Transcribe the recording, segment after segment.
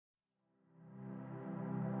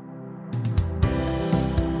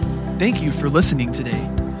Thank you for listening today.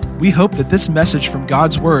 We hope that this message from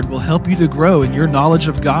God's Word will help you to grow in your knowledge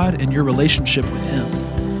of God and your relationship with Him.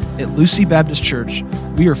 At Lucy Baptist Church,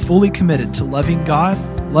 we are fully committed to loving God,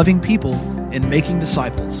 loving people, and making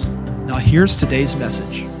disciples. Now here's today's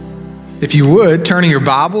message. If you would, turn your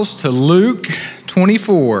Bibles to Luke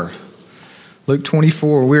 24. Luke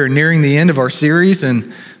 24. We are nearing the end of our series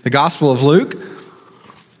in the Gospel of Luke.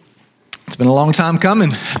 It's been a long time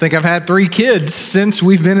coming. I think I've had 3 kids since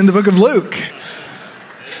we've been in the book of Luke.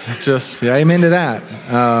 Just, yeah, amen to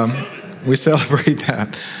that. We celebrate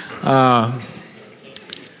that.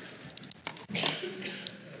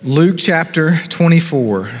 Luke chapter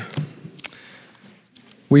 24.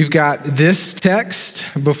 We've got this text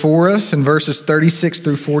before us in verses 36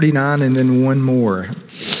 through 49, and then one more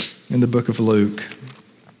in the book of Luke.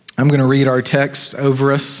 I'm going to read our text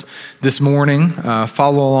over us this morning.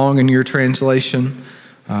 Follow along in your translation.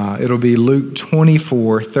 It'll be Luke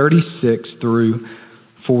 24, 36 through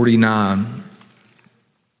 49.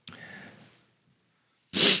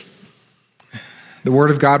 The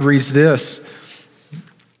Word of God reads this.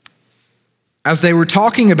 As they were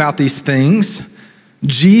talking about these things,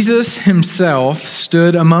 Jesus himself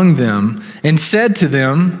stood among them and said to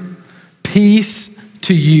them, "Peace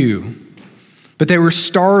to you." But they were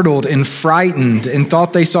startled and frightened and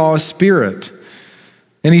thought they saw a spirit.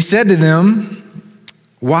 And he said to them,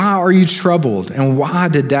 "Why are you troubled, and why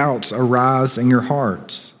do doubts arise in your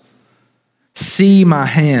hearts? See my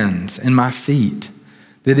hands and my feet,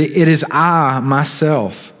 that it is I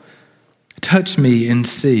myself. Touch me and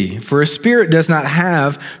see. For a spirit does not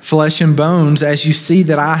have flesh and bones, as you see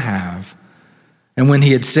that I have." And when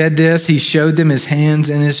he had said this, he showed them his hands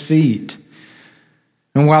and his feet.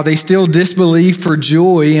 And while they still disbelieved for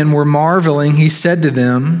joy and were marveling, he said to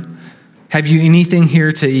them, "Have you anything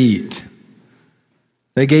here to eat?"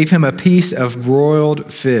 They gave him a piece of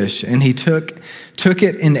broiled fish, and he took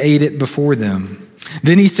it and ate it before them.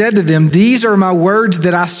 Then he said to them, "These are my words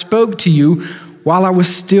that I spoke to you while I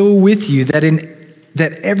was still with you,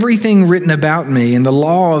 that everything written about me in the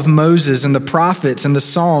law of Moses and the prophets and the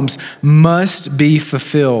Psalms must be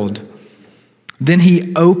fulfilled." Then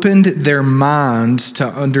he opened their minds to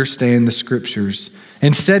understand the scriptures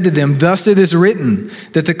and said to them, "Thus it is written,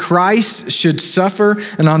 that the Christ should suffer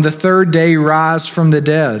and on the 3rd day rise from the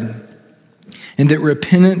dead, and that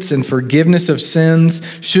repentance and forgiveness of sins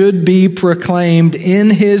should be proclaimed in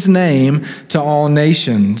his name to all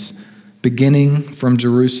nations, beginning from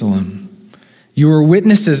Jerusalem. You are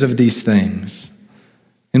witnesses of these things.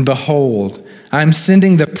 And behold, I am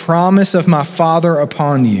sending the promise of my Father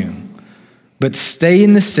upon you. But stay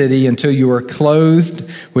in the city until you are clothed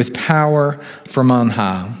with power from on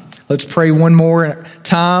high." Let's pray one more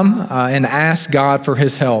time and ask God for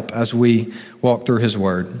his help as we walk through his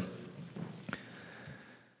word.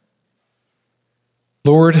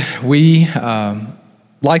 Lord, we,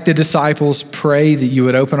 like the disciples, pray that you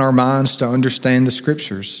would open our minds to understand the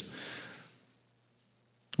scriptures.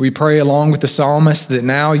 We pray along with the psalmist that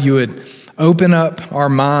now you would open up our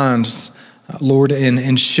minds, Lord,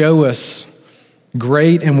 and show us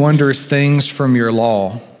great and wondrous things from your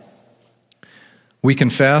law. We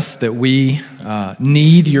confess that we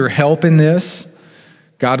need your help in this.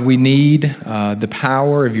 God, we need the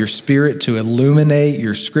power of your Spirit to illuminate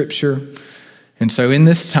your scripture. And so in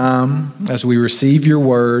this time, as we receive your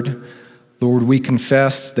word, Lord, we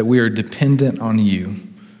confess that we are dependent on you.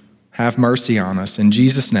 Have mercy on us. In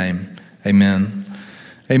Jesus' name, amen.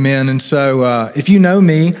 Amen. And so if you know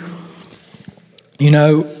me, you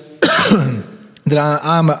know that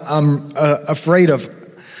I'm afraid of.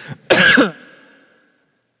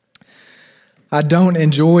 I don't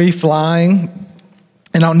enjoy flying.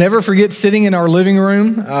 And I'll never forget sitting in our living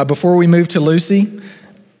room before we moved to Lucy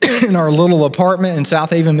in our little apartment in South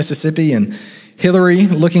Haven, Mississippi, and Hillary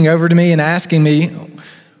looking over to me and asking me,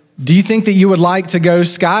 "Do you think that you would like to go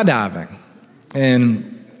skydiving?"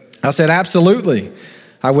 And I said, "Absolutely.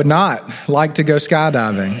 I would not like to go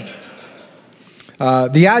skydiving."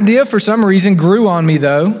 The idea, for some reason, grew on me,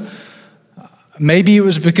 though. Maybe it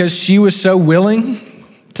was because she was so willing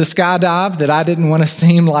to skydive that I didn't want to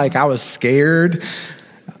seem like I was scared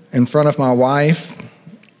in front of my wife.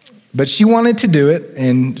 But she wanted to do it,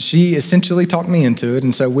 and she essentially talked me into it.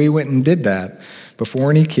 And so we went and did that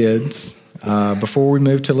before any kids. Before we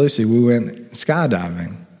moved to Lucy, we went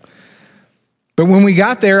skydiving. But when we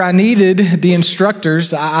got there, I needed the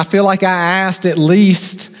instructors. I feel like I asked at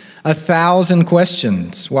least 1,000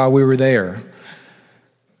 questions while we were there.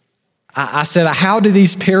 I said, "How do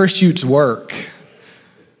these parachutes work?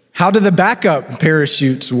 How do the backup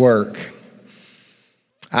parachutes work?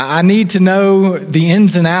 I need to know the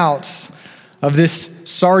ins and outs of this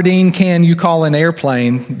sardine can you call an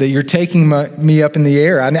airplane that you're taking me up in the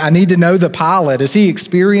air. I need to know the pilot. Has he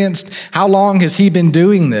experienced? How long has he been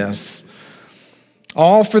doing this?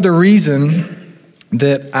 All for the reason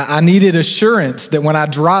that I needed assurance that when I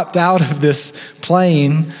dropped out of this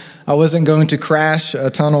plane, I wasn't going to crash a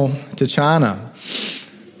tunnel to China.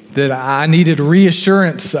 That I needed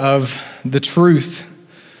reassurance of the truth.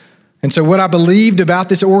 And so what I believed about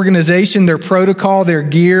this organization, their protocol, their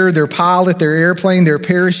gear, their pilot, their airplane, their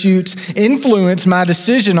parachutes, influenced my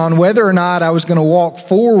decision on whether or not I was going to walk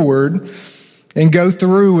forward and go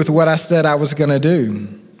through with what I said I was going to do.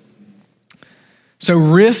 So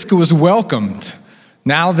risk was welcomed.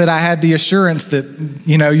 Now that I had the assurance that,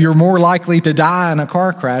 you're more likely to die in a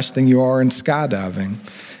car crash than you are in skydiving.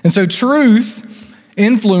 And so truth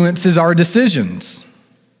influences our decisions.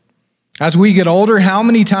 As we get older, how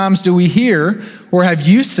many times do we hear, or have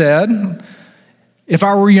you said, if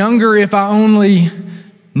I were younger, if I only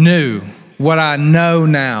knew what I know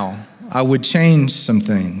now, I would change some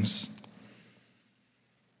things.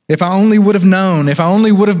 If I only would have known, if I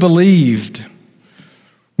only would have believed.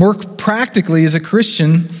 More practically, as a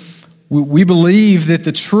Christian, we believe that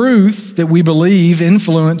the truth that we believe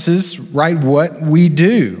influences what we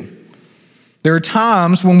do. There are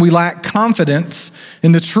times when we lack confidence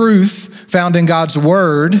in the truth found in God's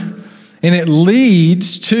word, and it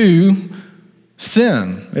leads to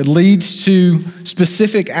sin. It leads to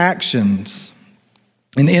specific actions.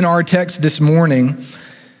 And in our text this morning,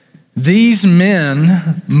 these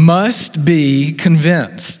men must be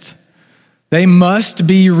convinced. They must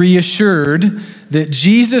be reassured that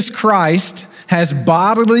Jesus Christ has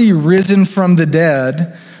bodily risen from the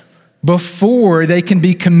dead before they can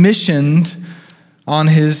be commissioned on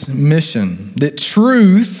his mission. That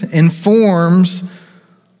truth informs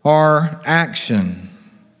our action.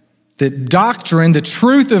 That doctrine, the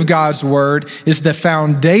truth of God's word, is the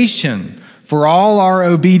foundation for all our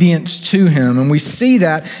obedience to him. And we see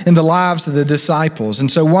that in the lives of the disciples.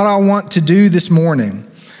 And so what I want to do this morning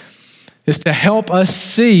is to help us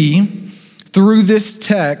see through this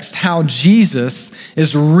text how Jesus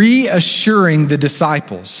is reassuring the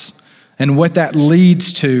disciples and what that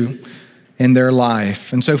leads to in their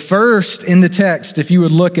life. And so first in the text, if you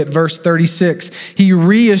would look at verse 36, he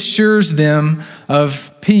reassures them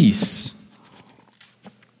of peace.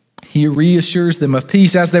 He reassures them of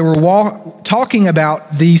peace. As they were talking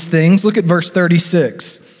about these things, look at verse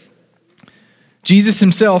 36. Jesus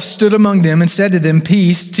himself stood among them and said to them,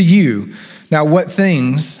 "Peace to you." Now, what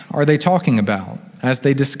things are they talking about as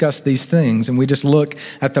they discuss these things? And we just look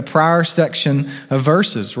at the prior section of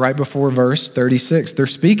verses right before verse 36. They're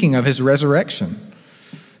speaking of his resurrection,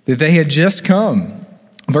 that they had just come.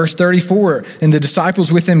 Verse 34, and the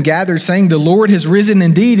disciples with him gathered, saying, "The Lord has risen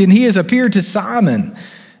indeed, and he has appeared to Simon."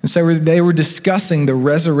 And so they were discussing the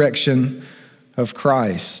resurrection of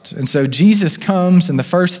Christ. And so Jesus comes, and the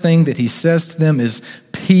first thing that he says to them is,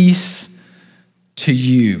 "Peace to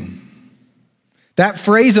you." That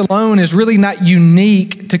phrase alone is really not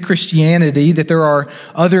unique to Christianity, that there are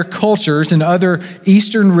other cultures and other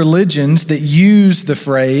Eastern religions that use the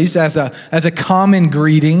phrase as a common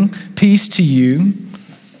greeting, "Peace to you."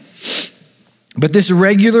 But this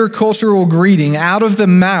regular cultural greeting out of the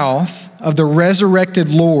mouth of the resurrected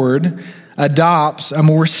Lord adopts a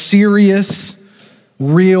more serious,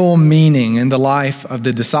 real meaning in the life of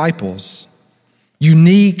the disciples,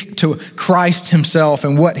 unique to Christ himself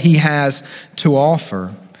and what he has to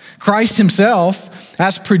offer. Christ himself,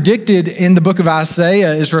 as predicted in the book of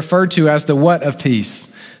Isaiah, is referred to as the what of peace?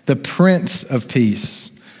 The Prince of Peace.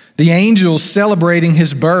 The angels celebrating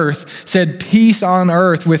his birth said, "Peace on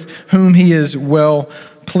earth with whom he is well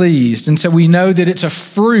pleased." And so we know that it's a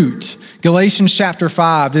fruit, Galatians chapter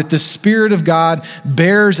 5, that the Spirit of God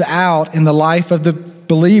bears out in the life of the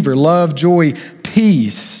believer: love, joy,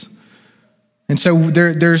 peace. And so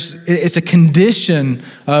it's a condition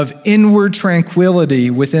of inward tranquility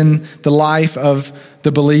within the life of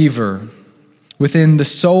the believer, within the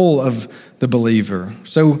soul of the believer.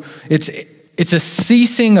 So it's a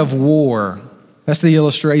ceasing of war. That's the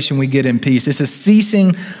illustration we get in peace. It's a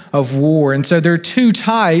ceasing of war. And so there are two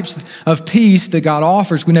types of peace that God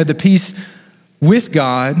offers. We know the peace with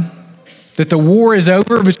God, that the war is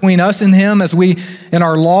over between us and him as we, in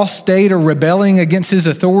our lost state, are rebelling against his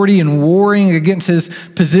authority and warring against his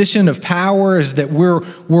position of power, is that we're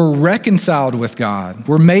reconciled with God.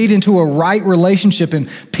 We're made into a right relationship, and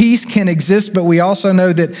peace can exist, but we also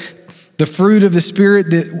know that the fruit of the Spirit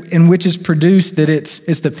in which is produced, that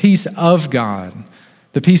it's the peace of God.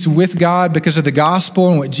 The peace with God because of the gospel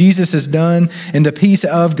and what Jesus has done, and the peace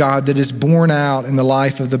of God that is born out in the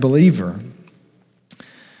life of the believer.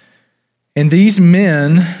 And these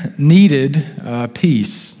men needed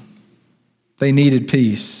peace. They needed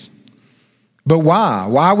peace. But why?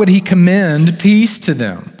 Why would he commend peace to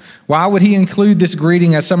them? Why would he include this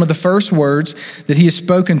greeting as some of the first words that he has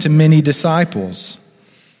spoken to many disciples?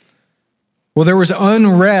 Well, there was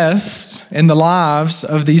unrest in the lives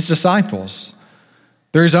of these disciples.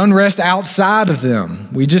 There's unrest outside of them.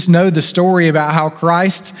 We just know the story about how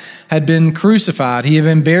Christ had been crucified. He had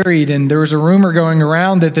been buried, and there was a rumor going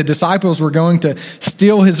around that the disciples were going to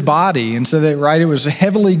steal his body. And so that, right, it was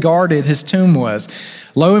heavily guarded, his tomb was.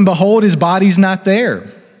 Lo and behold, his body's not there.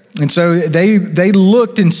 And so they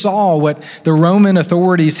looked and saw what the Roman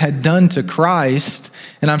authorities had done to Christ.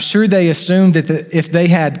 And I'm sure they assumed that if they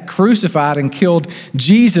had crucified and killed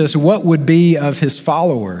Jesus, what would be of his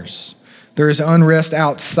followers? There is unrest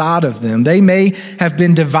outside of them. They may have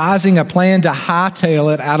been devising a plan to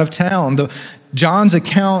hightail it out of town. John's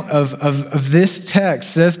account of this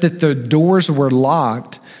text says that the doors were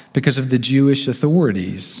locked because of the Jewish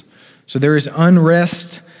authorities. So there is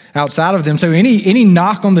unrest outside of them. So any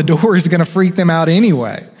knock on the door is going to freak them out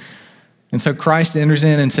anyway. And so Christ enters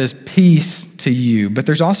in and says, peace to you. But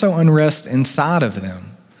there's also unrest inside of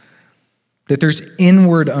them. That there's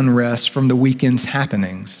inward unrest from the weekend's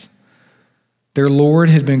happenings. Their Lord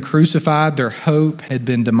had been crucified. Their hope had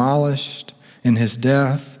been demolished in his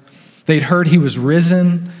death. They'd heard he was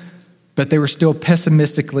risen, but they were still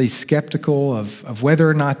pessimistically skeptical of whether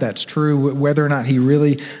or not that's true, whether or not he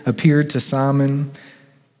really appeared to Simon.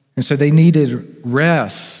 And so they needed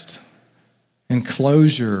rest and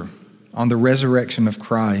closure on the resurrection of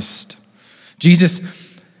Christ. Jesus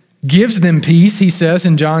gives them peace. He says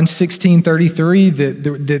in John 16:33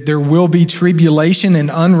 that there will be tribulation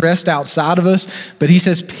and unrest outside of us, but he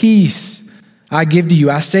says, peace I give to you.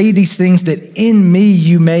 I say these things that in me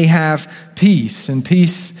you may have peace. And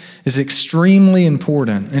peace is extremely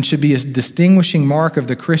important and should be a distinguishing mark of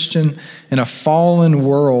the Christian in a fallen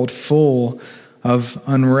world full of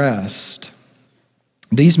unrest.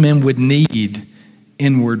 These men would need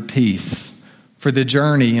inward peace for the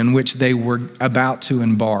journey in which they were about to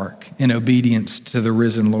embark in obedience to the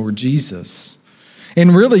risen Lord Jesus.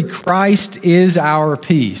 And really, Christ is our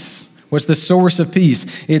peace. What's the source of peace?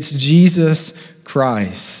 It's Jesus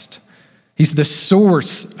Christ. He's the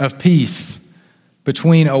source of peace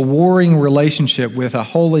between a warring relationship with a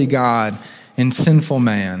holy God and sinful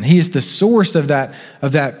man. He is the source of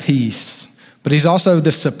that peace. But he's also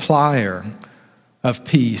the supplier of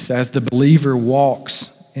peace as the believer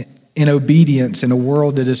walks in obedience in a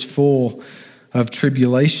world that is full of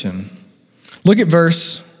tribulation. Look at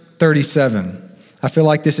verse 37. I feel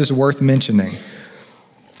like this is worth mentioning.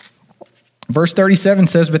 Verse 37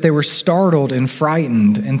 says, but they were startled and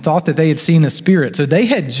frightened and thought that they had seen a spirit. So they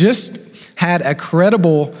had just had a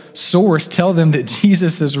credible source tell them that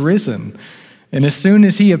Jesus is risen. And as soon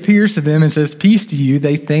as he appears to them and says, peace to you,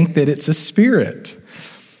 they think that it's a spirit.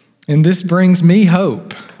 And this brings me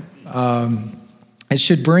hope. It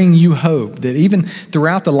should bring you hope that even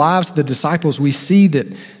throughout the lives of the disciples, we see that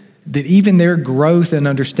even their growth and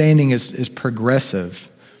understanding is progressive.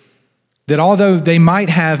 That although they might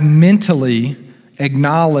have mentally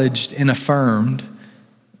acknowledged and affirmed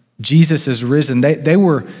Jesus is risen, they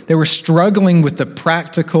were struggling with the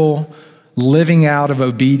practical living out of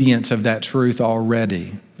obedience of that truth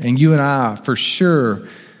already. And you and I, for sure,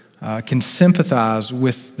 can sympathize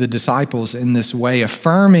with the disciples in this way,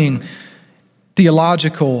 affirming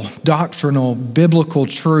theological, doctrinal, biblical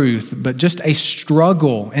truth, but just a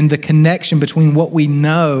struggle and the connection between what we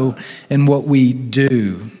know and what we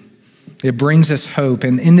do. It brings us hope.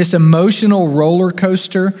 And in this emotional roller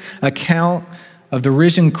coaster account of the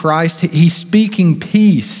risen Christ, he's speaking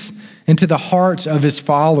peace into the hearts of his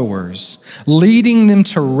followers, leading them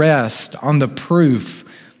to rest on the proof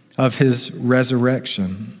of his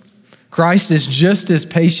resurrection. Christ is just as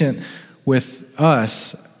patient with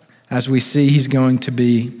us as we see he's going to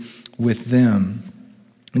be with them.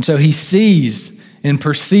 And so he sees and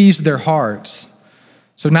perceives their hearts.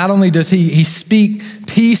 So not only does he speak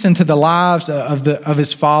peace into the lives of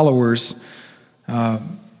his followers,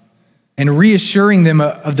 and reassuring them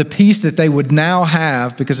of the peace that they would now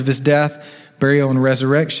have because of his death, burial, and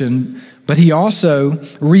resurrection, but he also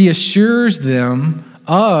reassures them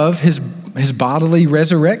of his bodily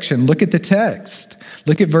resurrection. Look at the text.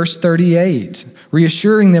 Look at verse 38,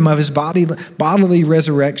 reassuring them of his bodily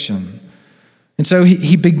resurrection. And so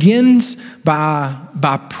he begins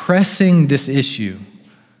by pressing this issue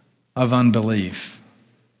of unbelief.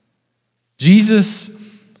 Jesus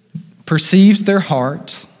perceives their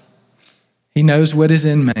hearts. He knows what is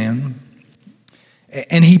in man.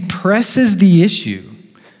 And he presses the issue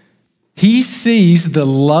He sees the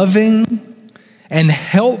loving and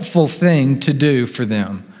helpful thing to do for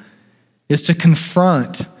them is to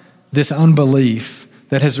confront this unbelief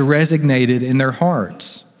that has resonated in their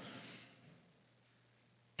hearts.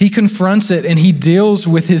 He confronts it and he deals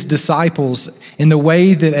with his disciples in the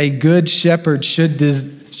way that a good shepherd should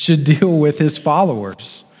deal with his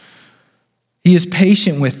followers. He is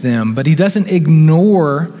patient with them, but he doesn't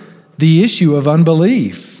ignore the issue of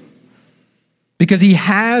unbelief, because he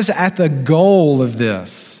has at the goal of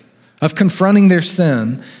this, of confronting their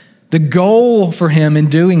sin, the goal for him in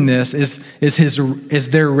doing this is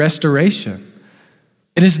their restoration.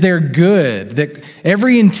 It is their good. That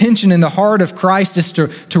every intention in the heart of Christ is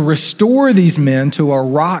to restore these men to a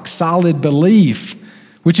rock-solid belief,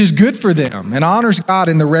 which is good for them and honors God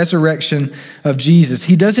in the resurrection of Jesus.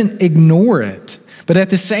 He doesn't ignore it, but at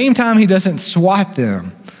the same time, he doesn't swat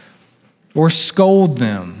them or scold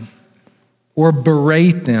them or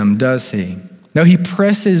berate them, does he? No, he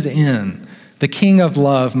presses in. The King of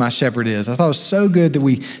Love, my shepherd is. I thought it was so good that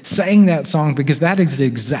we sang that song, because that is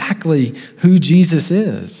exactly who Jesus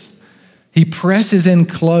is. He presses in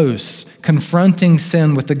close, confronting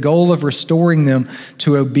sin with the goal of restoring them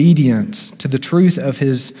to obedience, to the truth of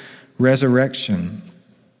his resurrection.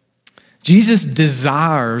 Jesus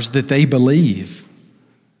desires that they believe.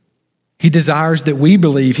 He desires that we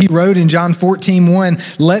believe. He wrote in John 14:1,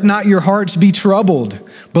 "Let not your hearts be troubled.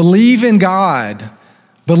 Believe in God.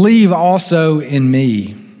 Believe also in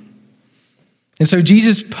me." And so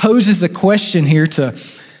Jesus poses a question here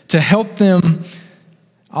to help them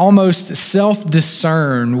almost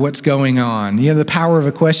self-discern what's going on. You know, the power of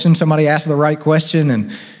a question. Somebody asks the right question,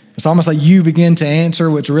 and it's almost like you begin to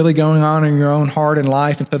answer what's really going on in your own heart and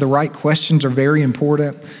life. And so the right questions are very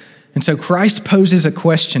important. And so Christ poses a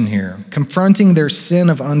question here, confronting their sin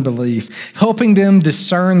of unbelief, helping them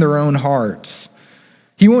discern their own hearts.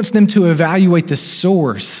 He wants them to evaluate the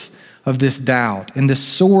source of this doubt and the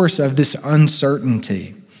source of this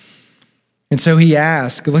uncertainty. And so he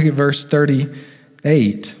asks, look at verse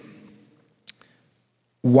 38.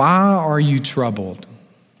 Why are you troubled?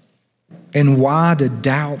 And why do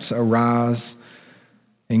doubts arise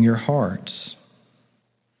in your hearts?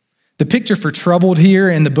 The picture for troubled here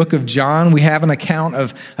in the book of John, we have an account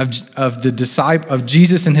of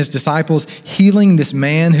Jesus and his disciples healing this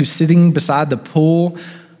man who's sitting beside the pool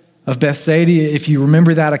of Bethsaida. If you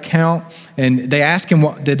remember that account, and they ask him,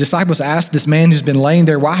 the disciples asked this man who's been laying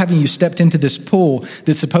there, "Why haven't you stepped into this pool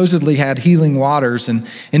that supposedly had healing waters?" And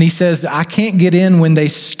he says, "I can't get in when they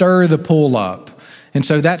stir the pool up." And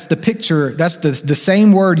so that's the picture. That's the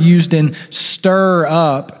same word used in stir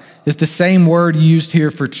up is the same word used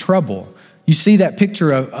here for trouble. You see that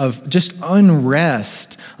picture of just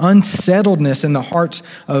unrest, unsettledness in the hearts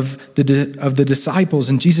of the disciples.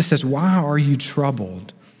 And Jesus says, why are you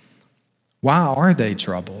troubled? Why are they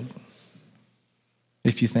troubled?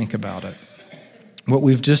 If you think about it. What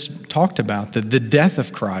we've just talked about, the death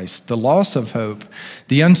of Christ, the loss of hope,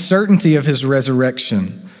 the uncertainty of his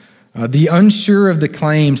resurrection, the unsure of the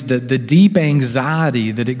claims, the deep anxiety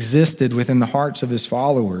that existed within the hearts of his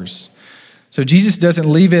followers. So Jesus doesn't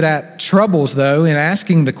leave it at troubles, though, in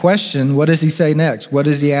asking the question, what does he say next? What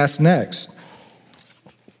does he ask next?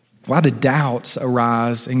 Why do doubts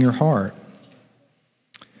arise in your heart?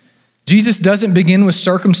 Jesus doesn't begin with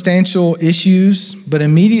circumstantial issues, but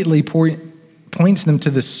immediately points them to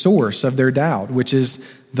the source of their doubt, which is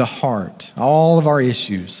the heart. All of our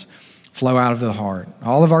issues flow out of the heart.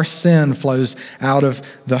 All of our sin flows out of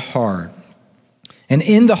the heart. And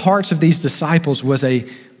in the hearts of these disciples was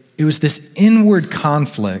this inward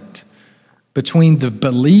conflict between the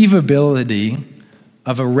believability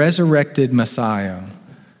of a resurrected Messiah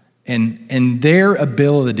and their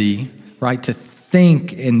ability, right, to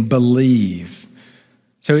think and believe.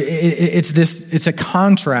 So it's a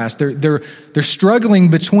contrast. They're struggling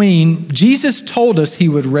between, Jesus told us he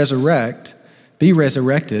would be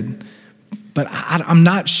resurrected, but I'm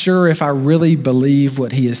not sure if I really believe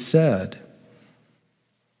what he has said.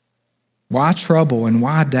 Why trouble and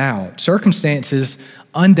why doubt? Circumstances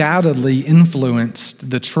undoubtedly influenced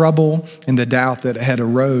the trouble and the doubt that had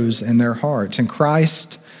arose in their hearts. And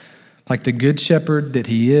Christ, like the good shepherd that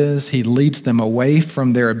he is, he leads them away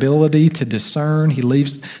from their ability to discern. He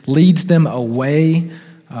leads them away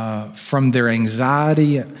from their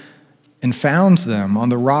anxiety and founds them on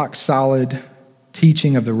the rock-solid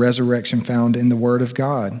teaching of the resurrection found in the Word of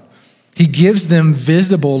God. He gives them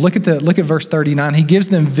visible, look at verse 39, he gives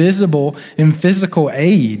them visible and physical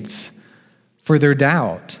aids for their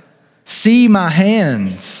doubt. See my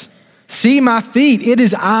hands, see my feet, it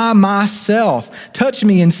is I myself. Touch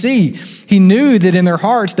me and see. He knew that in their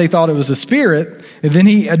hearts they thought it was a spirit, And then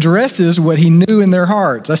he addresses what he knew in their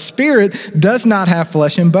hearts. A spirit does not have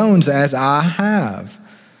flesh and bones as I have.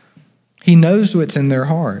 He knows what's in their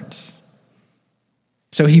hearts.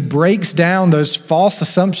 So he breaks down those false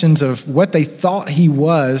assumptions of what they thought he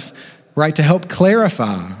was, right, to help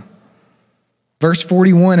clarify. Verse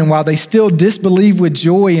 41, and while they still disbelieve with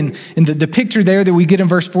joy, and the picture there that we get in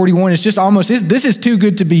verse 41 is just almost, this is too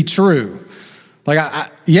good to be true.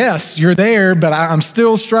 Like, yes, you're there, but I'm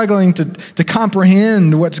still struggling to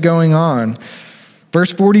comprehend what's going on.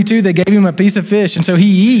 Verse 42, they gave him a piece of fish, and so he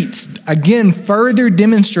eats, again, further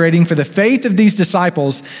demonstrating for the faith of these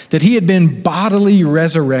disciples that he had been bodily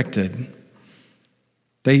resurrected.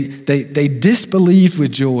 They disbelieved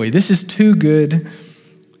with joy. This is too good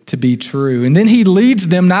to be true. And then he leads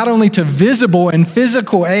them not only to visible and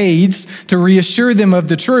physical aids to reassure them of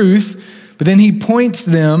the truth, but then he points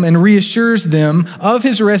them and reassures them of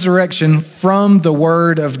his resurrection from the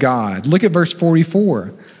word of God. Look at verse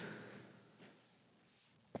 44.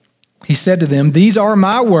 He said to them, "These are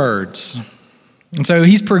my words." And so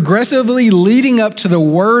he's progressively leading up to the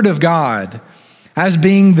word of God as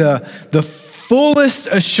being the fullest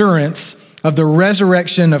assurance of the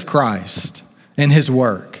resurrection of Christ and his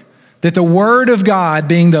work. That the word of God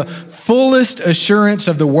being the fullest assurance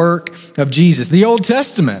of the work of Jesus. The Old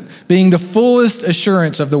Testament being the fullest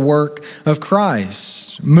assurance of the work of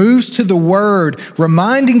Christ. Moves to the word,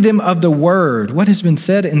 reminding them of the word, what has been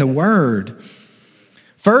said in the word.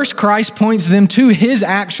 First, Christ points them to his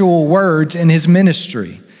actual words in his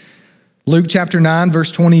ministry. Luke chapter 9,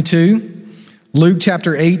 verse 22. Luke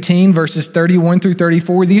chapter 18, verses 31 through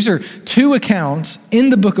 34. These are two accounts in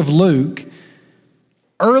the book of Luke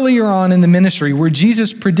earlier on in the ministry where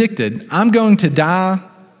Jesus predicted, I'm going to die,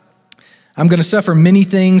 I'm going to suffer many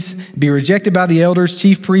things, be rejected by the elders,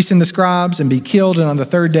 chief priests, and the scribes, and be killed, and on the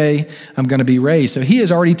third day, I'm going to be raised. So he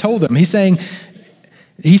has already told them. He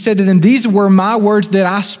said to them, these were my words that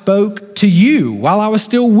I spoke to you while I was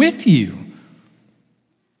still with you.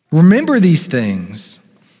 Remember these things.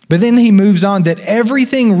 But then he moves on that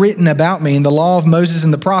everything written about me in the law of Moses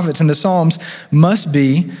and the prophets and the Psalms must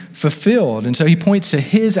be fulfilled. And so he points to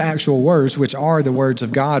his actual words, which are the words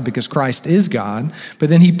of God because Christ is God. But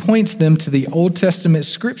then he points them to the Old Testament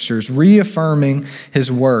scriptures, reaffirming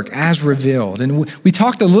his work as revealed. And we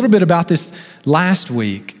talked a little bit about this last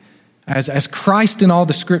week as Christ in all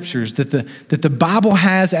the scriptures, that the Bible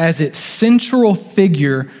has as its central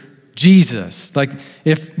figure Jesus. Like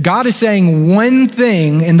if God is saying one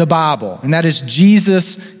thing in the Bible, and that is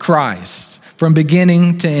Jesus Christ from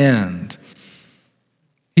beginning to end.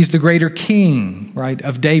 He's the greater king, right,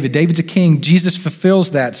 of David. David's a king. Jesus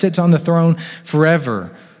fulfills that, sits on the throne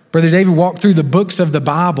forever. Brother David walked through the books of the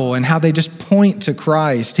Bible and how they just point to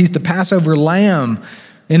Christ. He's the Passover lamb.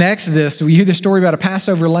 In Exodus, we hear the story about a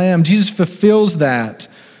Passover lamb. Jesus fulfills that,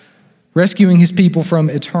 rescuing his people from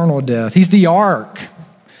eternal death. He's the ark.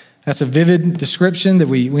 That's a vivid description that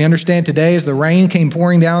we understand today as the rain came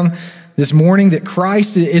pouring down this morning, that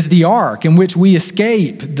Christ is the ark in which we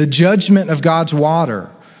escape the judgment of God's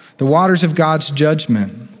water, the waters of God's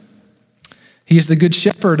judgment. He is the good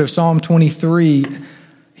shepherd of Psalm 23.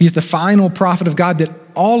 He's the final prophet of God, that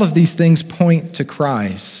all of these things point to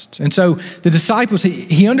Christ. And so the disciples,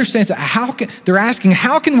 he understands that they're asking,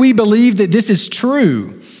 how can we believe that this is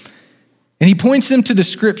true? And he points them to the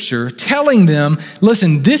scripture, telling them,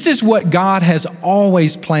 listen, this is what God has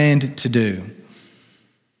always planned to do.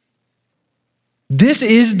 This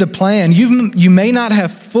is the plan. You may not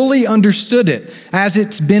have fully understood it as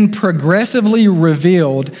it's been progressively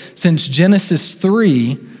revealed since Genesis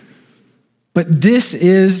 3, but this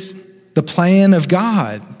is the plan of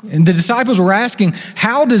God. And the disciples were asking,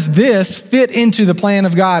 how does this fit into the plan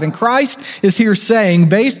of God? And Christ is here saying,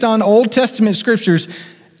 based on Old Testament scriptures,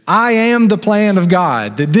 I am the plan of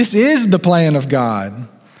God, that this is the plan of God.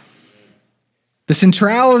 The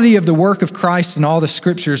centrality of the work of Christ in all the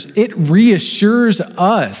scriptures, it reassures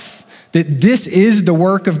us that this is the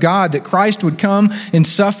work of God, that Christ would come and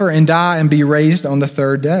suffer and die and be raised on the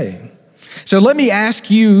third day. So let me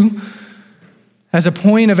ask you, as a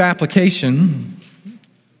point of application,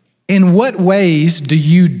 in what ways do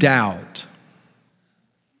you doubt?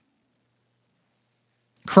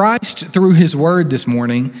 Christ, through his word this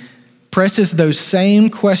morning, presses those same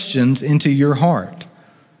questions into your heart.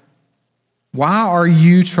 Why are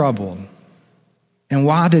you troubled? And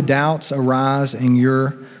why do doubts arise in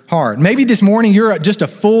your heart? Maybe this morning you're just a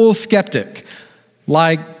full skeptic,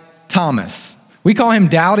 like Thomas. We call him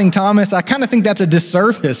Doubting Thomas. I kind of think that's a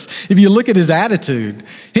disservice if you look at his attitude.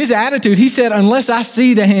 His attitude, he said, unless I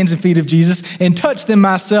see the hands and feet of Jesus and touch them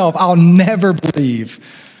myself, I'll never believe.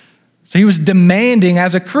 So he was demanding,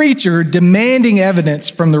 as a creature, demanding evidence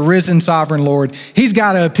from the risen sovereign Lord. He's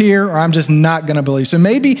got to appear or I'm just not going to believe. So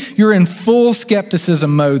maybe you're in full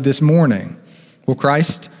skepticism mode this morning. Well,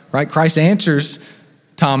 Christ answers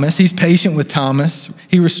Thomas. He's patient with Thomas.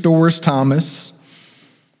 He restores Thomas.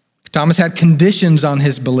 Thomas had conditions on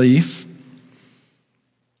his belief.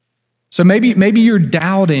 So maybe you're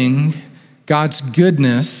doubting God's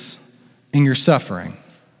goodness in your suffering.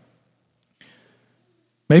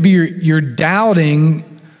 Maybe you're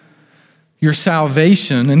doubting your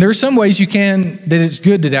salvation. And there are some ways that it's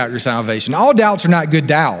good to doubt your salvation. All doubts are not good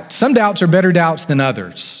doubts. Some doubts are better doubts than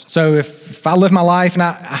others. So if I live my life and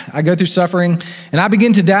I go through suffering and I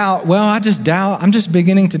begin to doubt, I'm just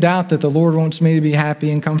beginning to doubt that the Lord wants me to be happy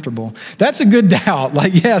and comfortable. That's a good doubt.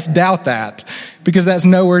 Yes, doubt that, because that's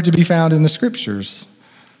nowhere to be found in the scriptures.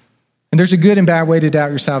 And there's a good and bad way to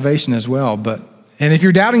doubt your salvation as well. And if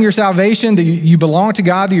you're doubting your salvation, that you belong to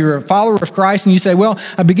God, that you're a follower of Christ, and you say,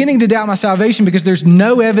 I'm beginning to doubt my salvation because there's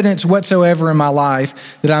no evidence whatsoever in my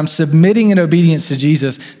life that I'm submitting in obedience to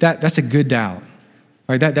Jesus, that's a good doubt.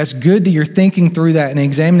 Right? That's good that you're thinking through that and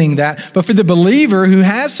examining that. But for the believer who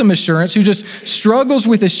has some assurance, who just struggles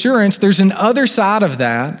with assurance, there's an other side of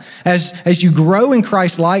that. As you grow in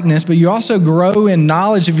Christ's likeness, but you also grow in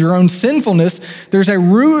knowledge of your own sinfulness, there's a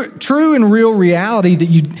true and real reality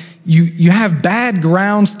that you have bad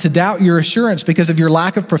grounds to doubt your assurance because of your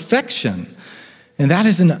lack of perfection. And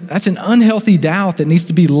that's an unhealthy doubt that needs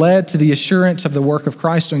to be led to the assurance of the work of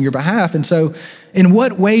Christ on your behalf. And so, in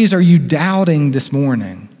what ways are you doubting this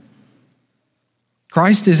morning?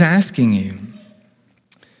 Christ is asking you.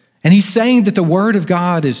 And he's saying that the word of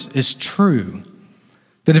God is true.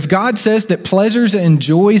 That if God says that pleasures and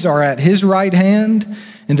joys are at his right hand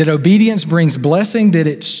and that obedience brings blessing, that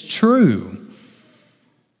it's true.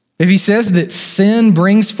 If he says that sin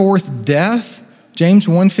brings forth death, James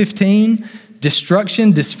 1:15,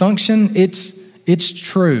 destruction, dysfunction, it's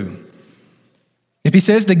true. If he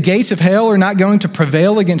says the gates of hell are not going to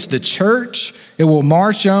prevail against the church, it will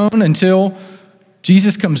march on until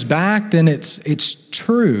Jesus comes back, then it's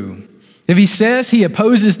true. If he says he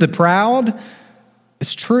opposes the proud,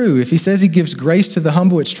 it's true. If he says he gives grace to the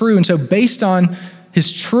humble, it's true. And so based on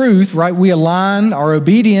his truth, right, we align our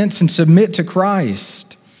obedience and submit to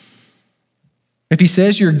Christ. If he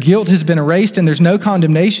says your guilt has been erased and there's no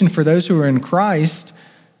condemnation for those who are in Christ,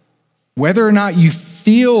 whether or not you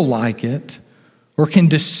feel like it or can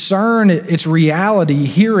discern its reality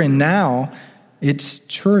here and now, it's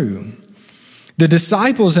true. The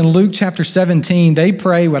disciples in Luke chapter 17, they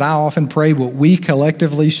pray what I often pray, what we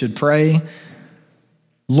collectively should pray.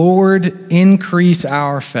 Lord, increase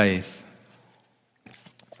our faith.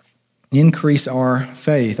 Increase our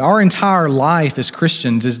faith. Our entire life as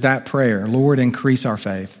Christians is that prayer. Lord, increase our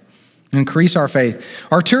faith. Increase our faith.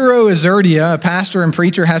 Arturo Azurdia, a pastor and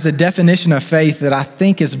preacher, has a definition of faith that I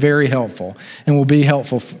think is very helpful and will be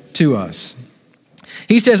helpful to us.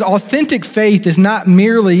 He says, authentic faith is not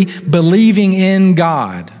merely believing in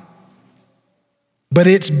God, but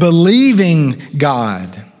it's believing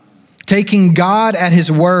God. Taking God at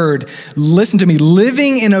his word, listen to me,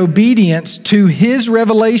 living in obedience to his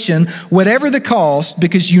revelation, whatever the cost,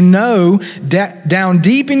 because you know down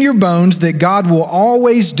deep in your bones that God will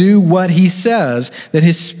always do what he says, that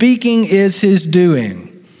his speaking is his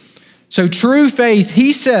doing. So true faith,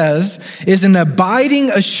 he says, is an abiding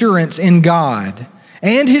assurance in God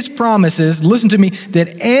and his promises, listen to me,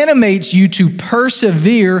 that animates you to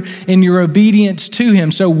persevere in your obedience to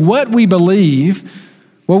him. So what we believe,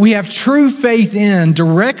 what we have true faith in,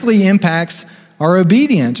 directly impacts our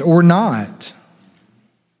obedience or not.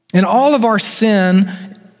 And all of our sin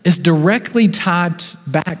is directly tied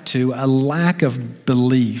back to a lack of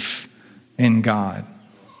belief in God.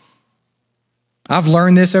 I've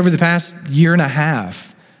learned this over the past year and a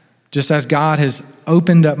half, just as God has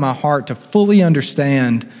opened up my heart to fully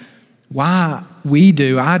understand why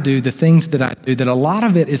I do the things that I do, that a lot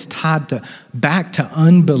of it is tied back to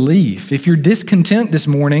unbelief. If you're discontent this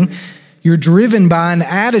morning, you're driven by an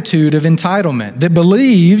attitude of entitlement that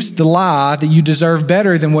believes the lie that you deserve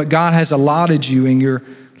better than what God has allotted you in your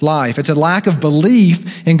life. It's a lack of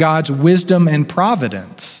belief in God's wisdom and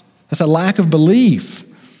providence. That's a lack of belief.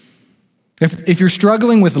 If you're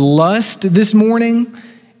struggling with lust this morning,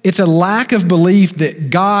 it's a lack of belief that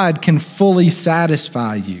God can fully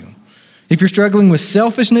satisfy you. If you're struggling with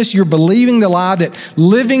selfishness, you're believing the lie that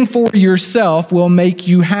living for yourself will make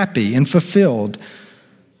you happy and fulfilled.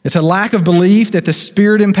 It's a lack of belief that the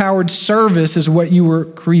Spirit-empowered service is what you were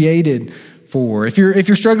created for. If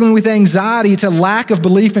you're struggling with anxiety, it's a lack of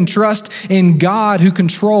belief and trust in God who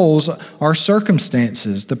controls our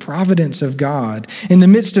circumstances, the providence of God. In the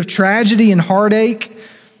midst of tragedy and heartache,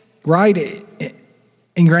 right?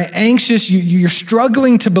 And you're anxious, you're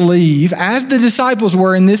struggling to believe, as the disciples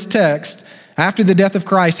were in this text after the death of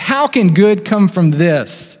Christ. How can good come from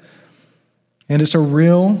this? And it's a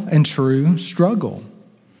real and true struggle.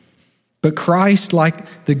 But Christ,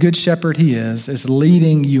 like the good shepherd he is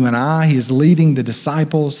leading you and I, he is leading the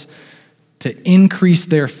disciples to increase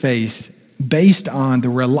their faith based on the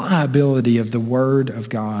reliability of the Word of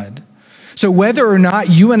God. So whether or not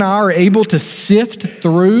you and I are able to sift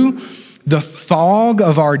through the fog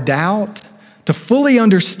of our doubt, to fully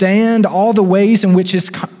understand all the ways in which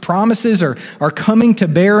his promises are coming to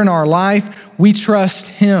bear in our life, we trust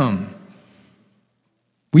him.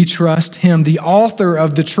 We trust him, the author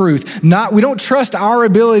of the truth. We don't trust our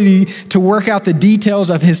ability to work out the details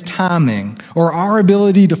of his timing or our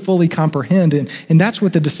ability to fully comprehend. And that's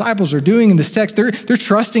what the disciples are doing in this text. They're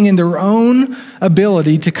trusting in their own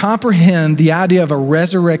ability to comprehend the idea of a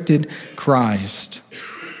resurrected Christ.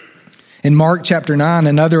 In Mark chapter 9,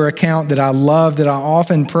 another account that I love, that I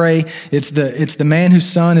often pray, it's the man whose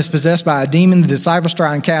son is possessed by a demon. The disciples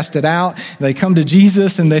try and cast it out. They come to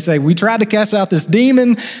Jesus and they say, we tried to cast out this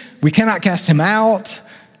demon. We cannot cast him out.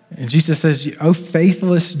 And Jesus says, "O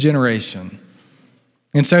faithless generation."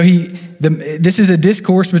 And so this is a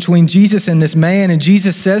discourse between Jesus and this man. And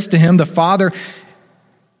Jesus says to him, the father,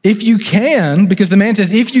 if you can, because the man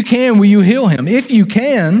says, if you can, will you heal him? If you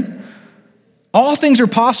can, all things are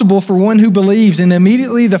possible for one who believes. And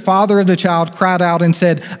immediately the father of the child cried out and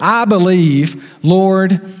said, I believe,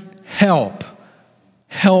 Lord, help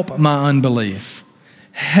my unbelief.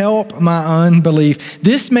 Help my unbelief.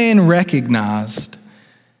 This man recognized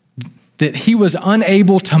that he was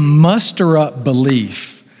unable to muster up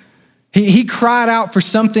belief. He cried out for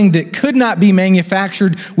something that could not be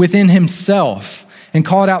manufactured within himself, and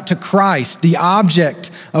called out to Christ, the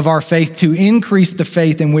object of our faith, to increase the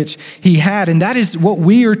faith in which he had. And that is what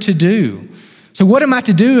we are to do. So what am I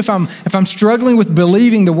to do if I'm struggling with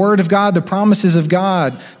believing the word of God, the promises of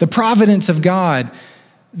God, the providence of God?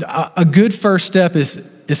 A good first step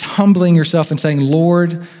is humbling yourself and saying,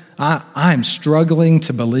 Lord, I'm struggling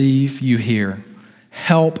to believe you here.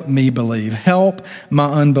 Help me believe. Help my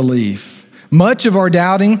unbelief. Much of our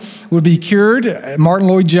doubting would be cured. Martin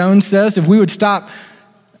Lloyd-Jones says, if we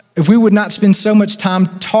would not spend so much time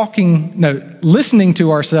listening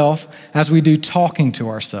to ourselves as we do talking to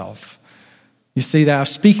ourselves. You see that?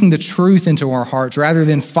 Speaking the truth into our hearts rather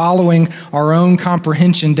than following our own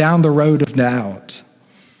comprehension down the road of doubt.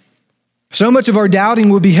 So much of our doubting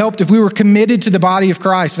would be helped if we were committed to the body of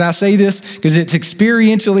Christ. And I say this because it's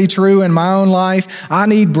experientially true in my own life. I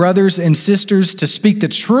need brothers and sisters to speak the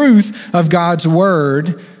truth of God's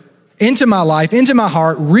word into my life, into my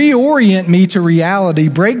heart, reorient me to reality,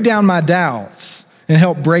 break down my doubts, and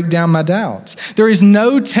help break down my doubts. There is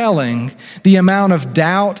no telling the amount of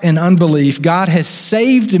doubt and unbelief God has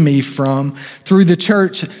saved me from through the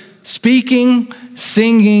church speaking,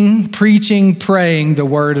 singing, preaching, praying the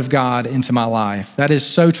word of God into my life. That is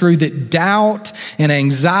so true, that doubt and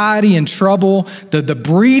anxiety and trouble, the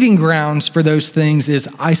breeding grounds for those things is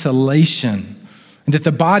isolation. And that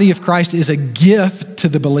the body of Christ is a gift to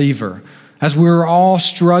the believer as we're all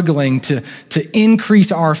struggling to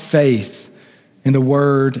increase our faith in the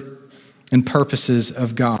word and purposes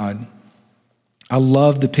of God. I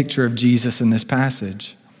love the picture of Jesus in this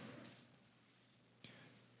passage.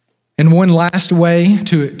 And one last way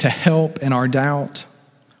to help in our doubt.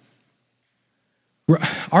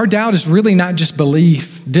 Our doubt is really not just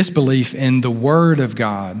disbelief in the Word of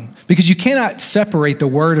God, because you cannot separate the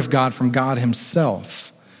Word of God from God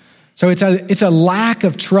himself. So it's a lack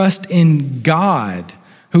of trust in God,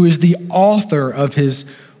 who is the author of his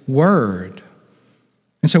Word.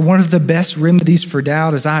 And so one of the best remedies for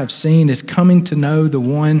doubt, as I have seen, is coming to know the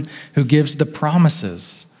one who gives the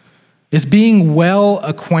promises. Is being well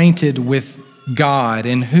acquainted with God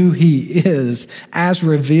and who he is as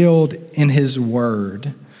revealed in his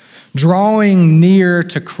word. Drawing near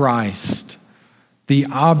to Christ, the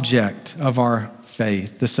object of our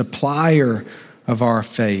faith, the supplier of our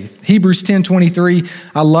faith. Hebrews 10:23,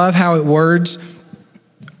 I love how it words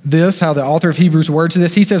this, how the author of Hebrews words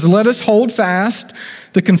this. He says, let us hold fast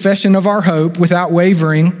the confession of our hope without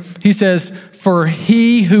wavering. He says, for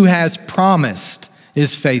he who has promised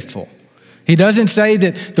is faithful. He doesn't say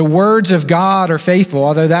that the words of God are faithful,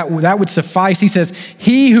 although that would suffice. He says,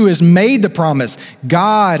 he who has made the promise,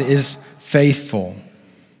 God is faithful.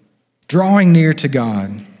 Drawing near to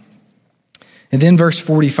God. And then verse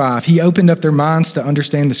 45, he opened up their minds to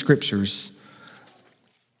understand the scriptures.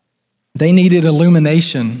 They needed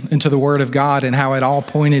illumination into the Word of God and how it all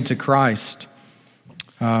pointed to Christ.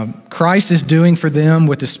 Christ is doing for them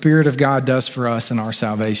what the Spirit of God does for us in our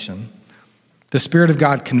salvation. The Spirit of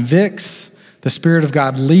God convicts. The Spirit of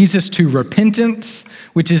God leads us to repentance,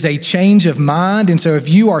 which is a change of mind. And so if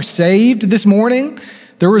you are saved this morning,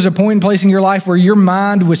 there was a point and place in your life where your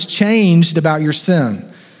mind was changed about your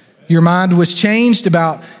sin. Your mind was changed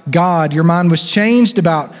about God. Your mind was changed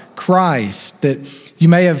about Christ. That you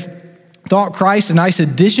may have thought Christ a nice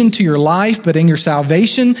addition to your life, but in your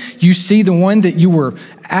salvation, you see the one that you were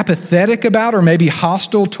apathetic about or maybe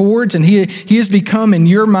hostile towards, and he has become in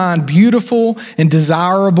your mind beautiful and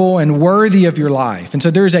desirable and worthy of your life. And so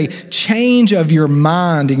there's a change of your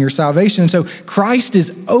mind in your salvation. And so Christ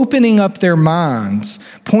is opening up their minds,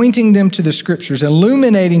 pointing them to the Scriptures,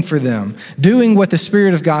 illuminating for them, doing what the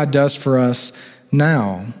Spirit of God does for us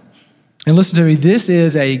now. And listen to me, this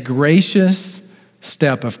is a gracious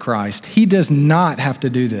step of Christ. He does not have to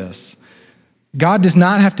do this. God does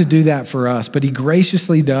not have to do that for us, but he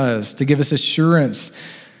graciously does to give us assurance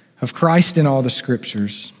of Christ in all the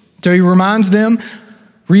Scriptures. So he reminds them,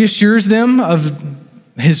 reassures them of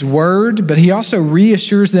his word, but he also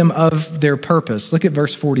reassures them of their purpose. Look at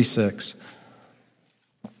verse 46.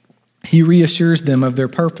 He reassures them of their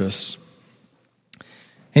purpose.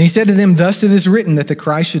 And he said to them, "Thus it is written that the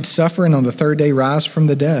Christ should suffer and on the third day rise from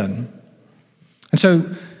the dead." And so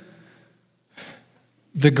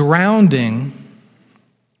the grounding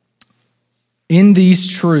in these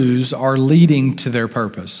truths are leading to their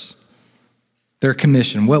purpose, their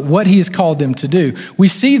commission, what he has called them to do. We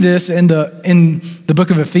see this in the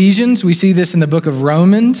book of Ephesians. We see this in the book of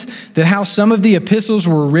Romans, that how some of the epistles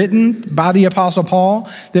were written by the Apostle Paul,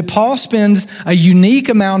 that Paul spends a unique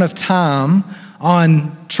amount of time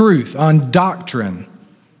on truth, on doctrine,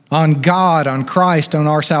 on God, on Christ, on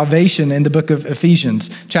our salvation in the book of Ephesians,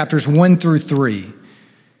 chapters 1 through 3.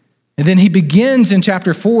 And then he begins in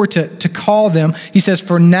chapter 4 to call them. He says,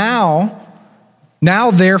 "For now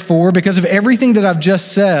therefore, because of everything that I've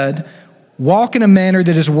just said, walk in a manner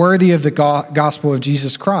that is worthy of the gospel of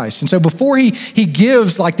Jesus Christ." And so before he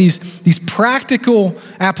gives like these practical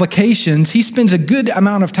applications, he spends a good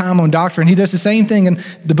amount of time on doctrine. He does the same thing in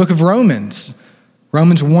the book of Romans.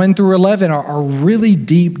 Romans 1 through 11 are really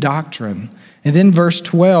deep doctrine. And then verse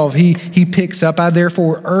 12, he picks up, "I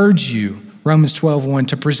therefore urge you," Romans 12:1,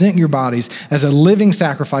 "to present your bodies as a living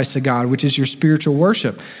sacrifice to God, which is your spiritual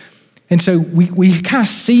worship." And so we kind of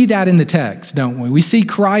see that in the text, don't we? We see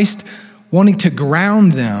Christ wanting to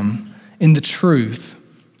ground them in the truth,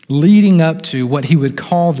 leading up to what he would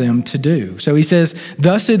call them to do. So he says,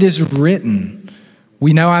 "Thus it is written."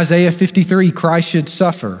 We know Isaiah 53, Christ should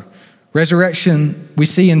suffer. Resurrection, we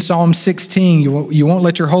see in Psalm 16, you won't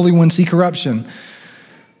let your Holy One see corruption.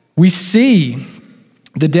 We see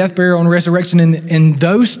the death, burial, and resurrection in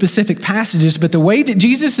those specific passages, but the way that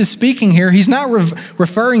Jesus is speaking here, he's not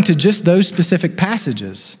referring to just those specific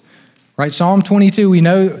passages, right? Psalm 22, we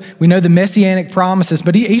know the messianic promises,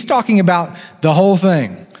 but he's talking about the whole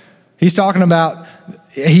thing. He's talking about,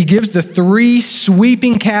 he gives the three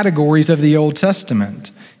sweeping categories of the Old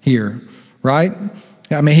Testament here, right?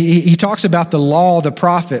 I mean, he talks about the law, the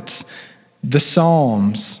prophets, the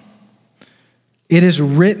Psalms. It is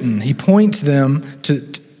written. He points them to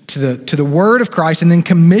the word of Christ and then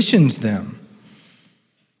commissions them.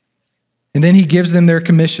 And then he gives them their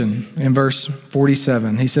commission in verse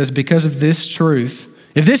 47. He says, "Because of this truth,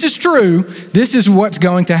 if this is true, this is what's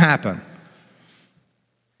going to happen.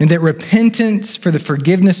 And that repentance for the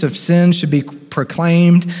forgiveness of sins should be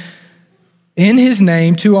proclaimed in his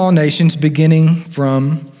name to all nations, beginning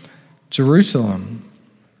from Jerusalem."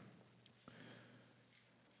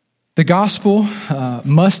 The gospel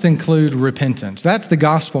must include repentance. That's the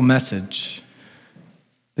gospel message.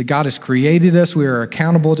 That God has created us, we are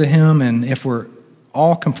accountable to him, and if we're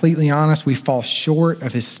all completely honest, we fall short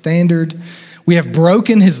of his standard. We have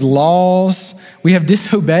broken his laws. We have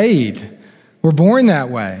disobeyed. We're born that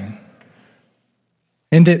way.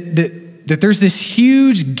 And that there's this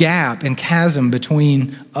huge gap and chasm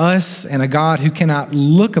between us and a God who cannot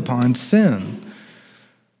look upon sin.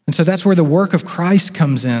 And so that's where the work of Christ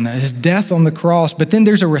comes in, his death on the cross. But then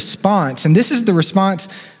there's a response, and this is the response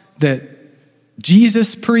that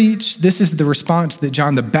Jesus preached. This is the response that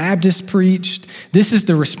John the Baptist preached. This is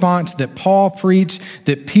the response that Paul preached,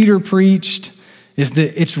 that Peter preached, is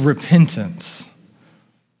that it's repentance.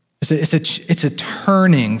 It's a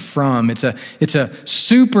turning from, it's a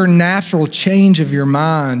supernatural change of your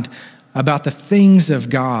mind about the things of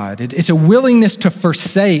God. It's a willingness to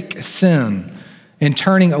forsake sin and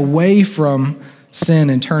turning away from sin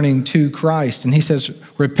and turning to Christ. And he says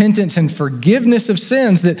repentance and forgiveness of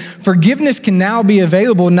sins, that forgiveness can now be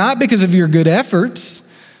available not because of your good efforts,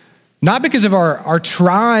 not because of our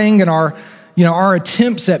trying and our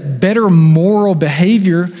attempts at better moral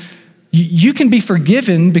behavior. You can be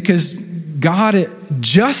forgiven because God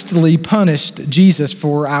justly punished Jesus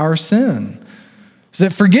for our sin. So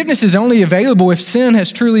that forgiveness is only available if sin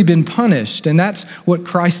has truly been punished, and that's what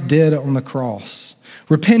Christ did on the cross.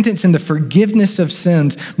 Repentance and the forgiveness of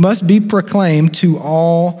sins must be proclaimed to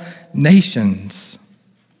all nations.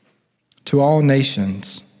 To all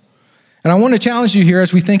nations. And I want to challenge you here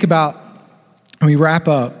as we wrap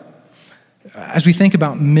up, as we think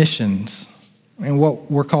about missions and what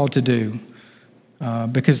we're called to do,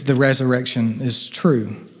 because the resurrection is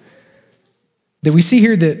true. That we see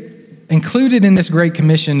here that included in this Great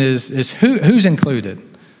Commission is who's included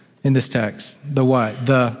in this text? The what?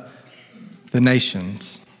 The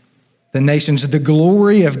nations. The nations, the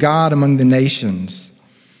glory of God among the nations.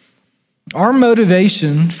 Our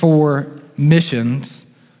motivation for missions,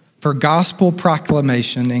 for gospel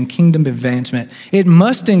proclamation and kingdom advancement, it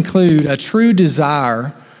must include a true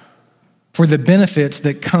desire for the benefits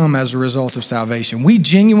that come as a result of salvation. We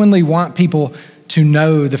genuinely want people to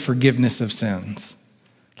know the forgiveness of sins.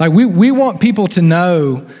 Like we want people to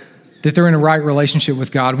know that they're in a right relationship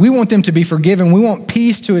with God. We want them to be forgiven. We want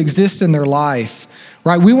peace to exist in their life,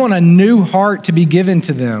 right? We want a new heart to be given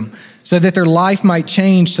to them so that their life might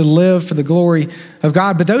change to live for the glory of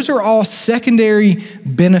God. But those are all secondary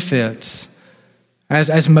benefits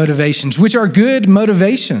as motivations, which are good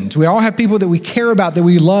motivations. We all have people that we care about, that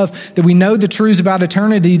we love, that we know the truths about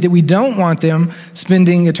eternity, that we don't want them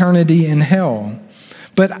spending eternity in hell.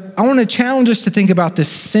 But I want to challenge us to think about the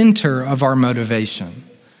center of our motivation.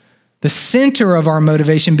 The center of our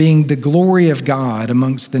motivation being the glory of God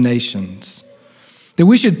amongst the nations. That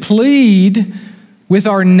we should plead with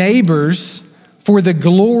our neighbors for the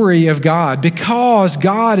glory of God, because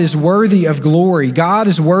God is worthy of glory. God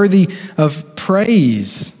is worthy of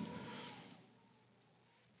praise.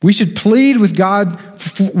 We should plead with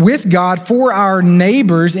God for our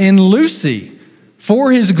neighbors in Lucy,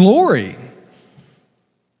 for his glory.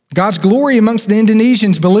 God's glory amongst the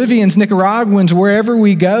Indonesians, Bolivians, Nicaraguans, wherever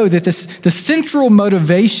we go, that the central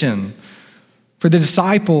motivation for the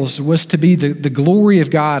disciples was to be the glory of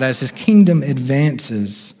God as his kingdom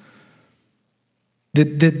advances.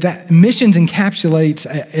 That missions encapsulates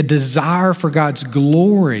a desire for God's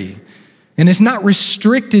glory. And it's not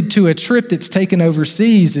restricted to a trip that's taken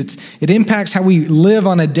overseas. It impacts how we live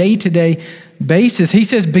on a day-to-day basis. He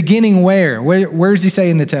says beginning where? Where does he say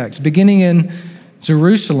in the text? Beginning in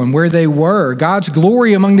Jerusalem, where they were. God's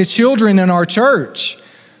glory among the children in our church.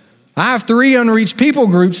 I have 3 unreached people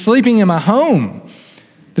groups sleeping in my home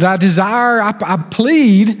that I desire, I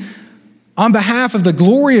plead on behalf of the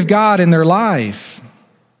glory of God in their life.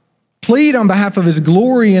 Plead on behalf of his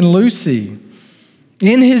glory in Lucy,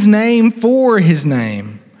 in his name, for his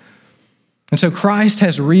name. And so Christ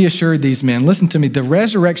has reassured these men. Listen to me, the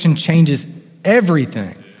resurrection changes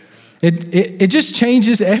everything. It just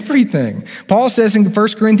changes everything. Paul says in 1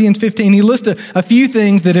 Corinthians 15, he lists a few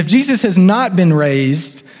things that if Jesus has not been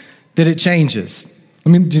raised, that it changes.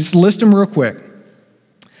 Let me just list them real quick.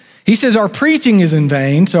 He says our preaching is in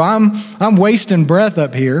vain, so I'm wasting breath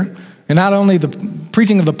up here. And not only the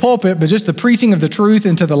preaching of the pulpit, but just the preaching of the truth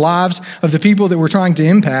into the lives of the people that we're trying to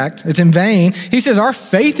impact. It's in vain. He says our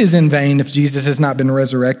faith is in vain if Jesus has not been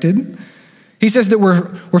resurrected. He says that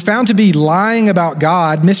we're found to be lying about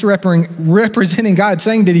God, misrepresenting God,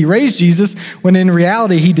 saying that he raised Jesus when in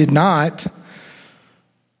reality he did not.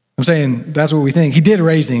 I'm saying that's what we think. He did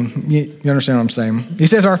raise him. You understand what I'm saying? He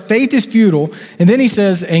says our faith is futile. And then he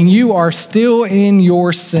says, and you are still in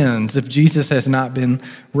your sins if Jesus has not been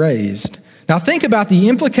raised. Now think about the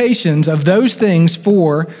implications of those things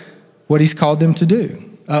for what he's called them to do,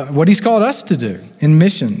 what he's called us to do in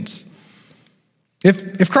missions.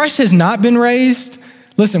 If Christ has not been raised,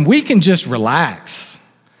 listen, we can just relax.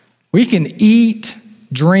 We can eat,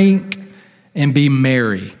 drink, and be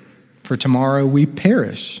merry, for tomorrow we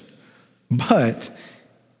perish. But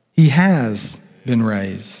he has been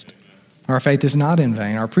raised. Our faith is not in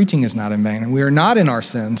vain. Our preaching is not in vain. And we are not in our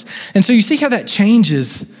sins. And so you see how that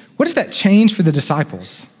changes. What does that change for the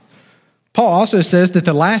disciples? Paul also says that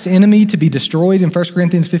the last enemy to be destroyed in 1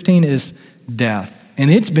 Corinthians 15 is death. And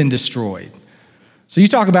it's been destroyed. So you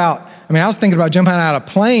talk about, I was thinking about jumping out of a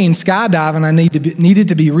plane, skydiving. I needed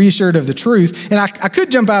to be reassured of the truth. And I could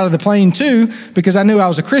jump out of the plane too, because I knew I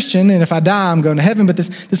was a Christian, and if I die, I'm going to heaven. But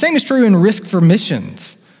the same is true in risk for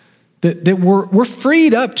missions. That we're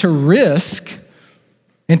freed up to risk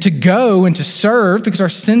and to go and to serve because our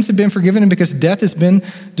sins have been forgiven and because death has been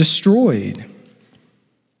destroyed.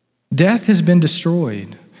 Death has been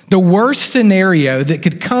destroyed. The worst scenario that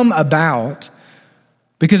could come about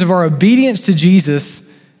because of our obedience to Jesus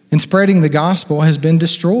and spreading the gospel has been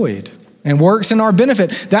destroyed and works in our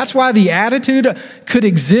benefit. That's why the attitude could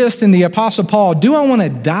exist in the Apostle Paul. Do I want to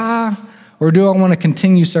die or do I want to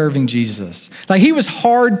continue serving Jesus? Like, he was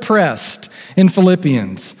hard pressed in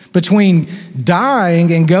Philippians between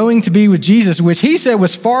dying and going to be with Jesus, which he said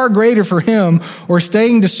was far greater for him, or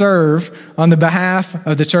staying to serve on the behalf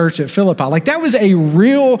of the church at Philippi. Like, that was a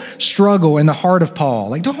real struggle in the heart of Paul.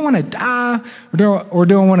 Like, do I want to die or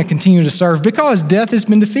do I want to continue to serve? Because death has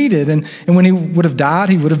been defeated. And when he would have died,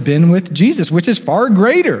 he would have been with Jesus, which is far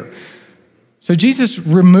greater. So Jesus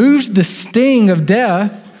removes the sting of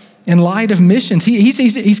death in light of missions.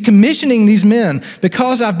 He's commissioning these men.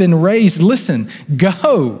 Because I've been raised, listen,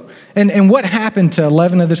 go. And what happened to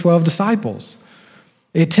 11 of the 12 disciples?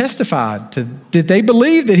 It testified to that they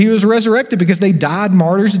believed that he was resurrected because they died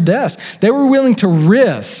martyrs' deaths. They were willing to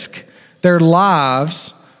risk their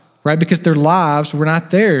lives, right? Because their lives were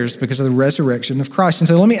not theirs because of the resurrection of Christ. And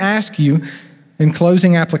so let me ask you, in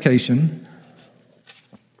closing application,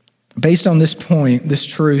 based on this point, this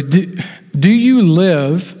truth, do you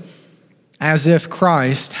live as if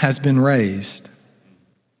Christ has been raised?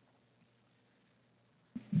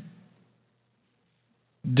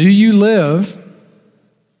 Do you live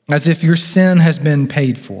as if your sin has been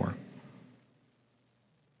paid for?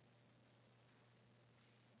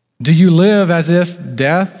 Do you live as if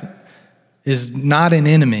death is not an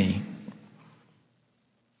enemy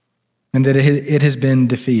and that it has been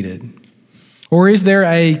defeated? Or is there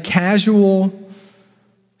a casual,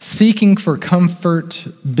 seeking for comfort,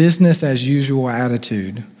 business as usual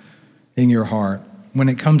attitude in your heart when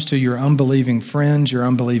it comes to your unbelieving friends, your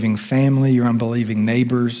unbelieving family, your unbelieving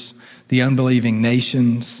neighbors, the unbelieving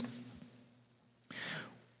nations?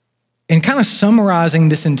 And kind of summarizing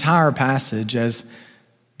this entire passage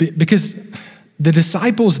because the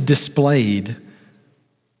disciples displayed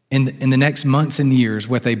in the next months and years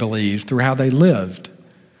what they believed through how they lived.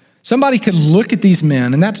 Somebody could look at these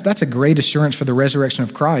men, and that's a great assurance for the resurrection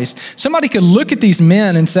of Christ. Somebody could look at these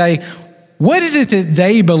men and say, what is it that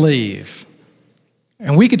they believe?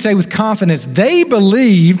 And we could say with confidence, they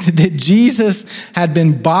believed that Jesus had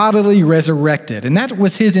been bodily resurrected. And that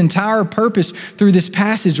was his entire purpose through this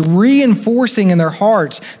passage, reinforcing in their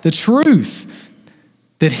hearts the truth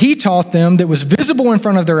that he taught them, that was visible in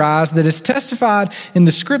front of their eyes, that is testified in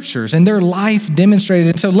the scriptures, and their life demonstrated.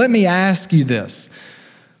 And so let me ask you this.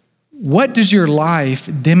 What does your life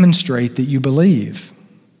demonstrate that you believe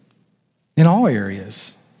in all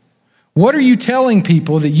areas? What are you telling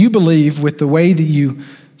people that you believe with the way that you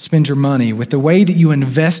spend your money, with the way that you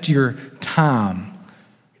invest your time,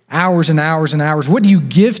 hours and hours and hours? What do you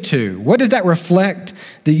give to? What does that reflect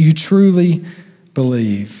that you truly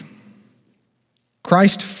believe?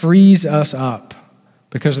 Christ frees us up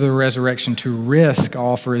because of the resurrection to risk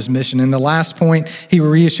all for his mission. And the last point, he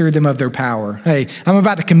reassured them of their power. Hey, I'm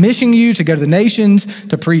about to commission you to go to the nations,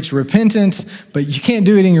 to preach repentance, but you can't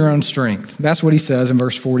do it in your own strength. That's what he says in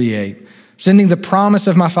verse 48. Sending the promise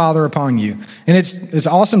of my Father upon you. And it's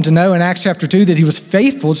awesome to know in Acts chapter 2 that he was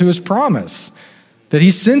faithful to his promise, that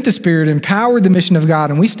he sent the Spirit, empowered the mission of God,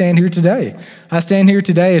 and we stand here today. I stand here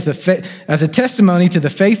today as a testimony to the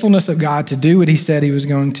faithfulness of God to do what he said he was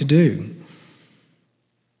going to do.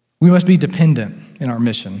 We must be dependent in our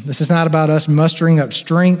mission. This is not about us mustering up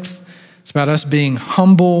strength. It's about us being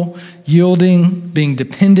humble, yielding, being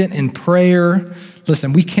dependent in prayer.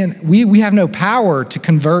 Listen, we have no power to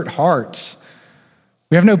convert hearts.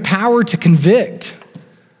 We have no power to convict.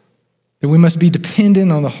 That we must be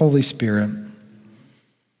dependent on the Holy Spirit.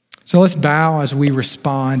 So let's bow as we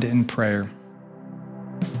respond in prayer.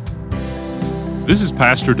 This is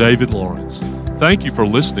Pastor David Lawrence. Thank you for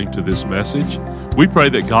listening to this message. We pray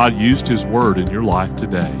that God used his word in your life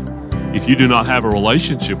today. If you do not have a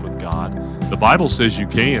relationship with God, the Bible says you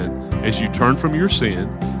can as you turn from your sin,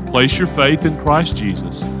 place your faith in Christ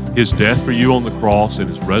Jesus, his death for you on the cross and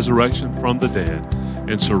his resurrection from the dead,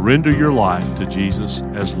 and surrender your life to Jesus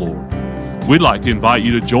as Lord. We'd like to invite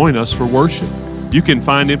you to join us for worship. You can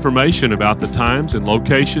find information about the times and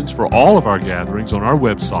locations for all of our gatherings on our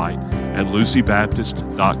website at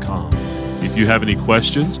lucybaptist.com. If you have any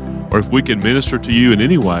questions, or if we can minister to you in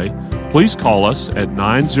any way, please call us at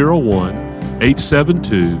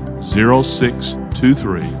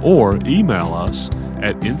 901-872-0623 or email us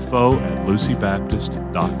at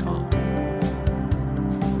info@lucybaptist.com.